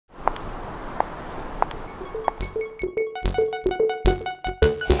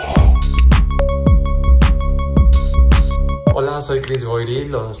Hola, soy Kris Goyri,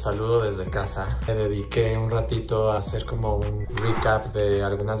 los saludo desde casa. Me dediqué un ratito a hacer como un recap de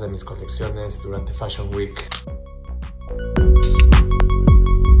algunas de mis colecciones durante Fashion Week.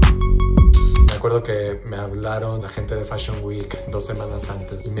 Me acuerdo que me hablaron la gente de Fashion Week 2 semanas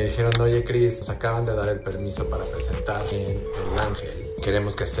antes y me dijeron: oye Kris, nos acaban de dar el permiso para presentar en El Ángel.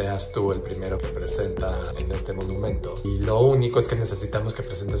 Queremos que seas tú el primero que presenta en este monumento. Y lo único es que necesitamos que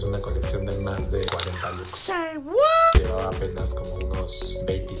presentes una colección de más de 40 looks. Llevaba apenas como unos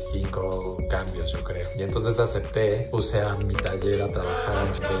 25 cambios, yo creo. Y entonces acepté, puse a mi taller a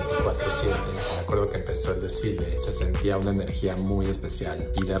trabajar 24/7. Me acuerdo que empezó el desfile, se sentía una energía muy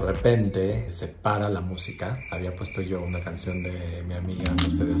especial. Y de repente se para la música. Había puesto yo una canción de mi amiga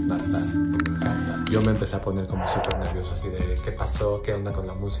Mercedes-Benz. Me encanta. Yo me empecé a poner como súper nervioso, así de ¿qué pasó? ¿Qué onda con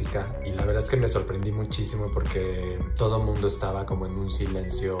la música? Y la verdad es que me sorprendí muchísimo porque todo el mundo estaba como en un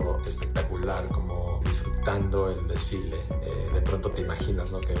silencio espectacular, como disfrutando el desfile. De pronto te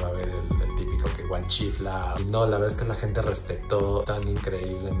imaginas, ¿no?, que va a haber el típico que igual chifla. Y no, la verdad es que la gente respetó tan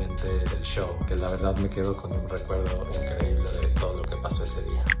increíblemente el show que la verdad me quedo con un recuerdo increíble de todo lo que pasó ese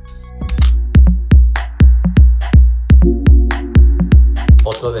día.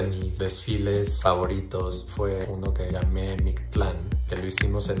 Otro de mis desfiles favoritos fue uno que llamé Mictlán, que lo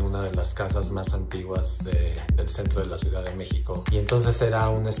hicimos en una de las casas más antiguas del centro de la Ciudad de México. Y entonces era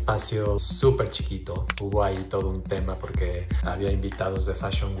un espacio súper chiquito. Hubo ahí todo un tema porque había invitados de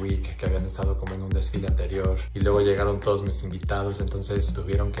Fashion Week que habían estado como en un desfile anterior. Y luego llegaron todos mis invitados, entonces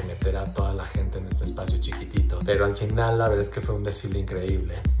tuvieron que meter a toda la gente en este espacio chiquitito. Pero al final la verdad es que fue un desfile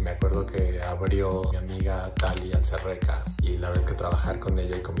increíble. Me acuerdo que abrió mi amiga Tali Alcerreca y la verdad es que trabajar con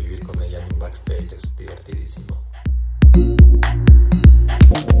ella y convivir con ella en un backstage es divertidísimo.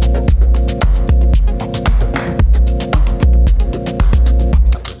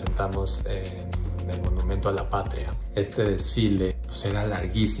 La presentamos en el Monumento a la Patria. Este desfile pues era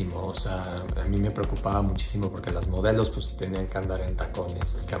larguísimo, o sea, a mí me preocupaba muchísimo porque las modelos pues tenían que andar en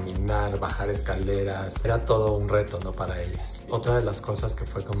tacones, caminar, bajar escaleras, era todo un reto, ¿no?, para ellas. Otra de las cosas que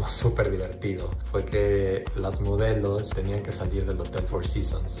fue como súper divertido fue que las modelos tenían que salir del Hotel Four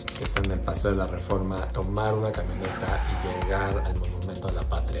Seasons, que está en el Paseo de la Reforma, tomar una camioneta y llegar al Monumento a la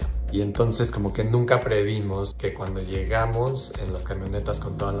Patria. Y entonces como que nunca previmos que cuando llegamos en las camionetas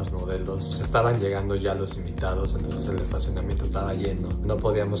con todas las modelos, pues estaban llegando ya los invitados, entonces el estacionamiento estaba lleno, no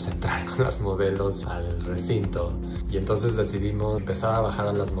podíamos entrar con las modelos al recinto y entonces decidimos empezar a bajar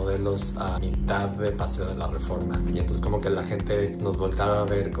a las modelos a mitad de Paseo de la Reforma. Y entonces como que la gente nos voltaba a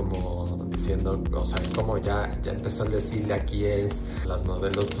ver como diciendo, o sea, como ya empezó el desfile, aquí es. Las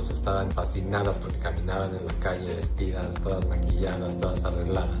modelos pues estaban fascinadas porque caminaban en la calle vestidas, todas maquilladas, todas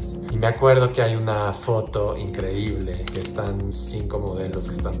arregladas. Y me acuerdo que hay una foto increíble que están 5 modelos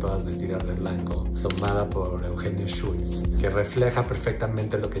que están todas vestidas de blanco, tomada por Eugenio Schultz, que refleja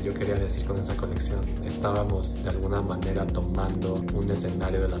perfectamente lo que yo quería decir con esa colección. Estábamos de alguna manera tomando un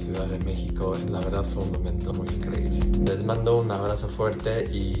escenario de la Ciudad de México. La verdad fue un momento muy increíble. Les mando un abrazo fuerte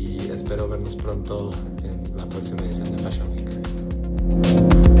y espero vernos pronto en la próxima edición de Fashion Week.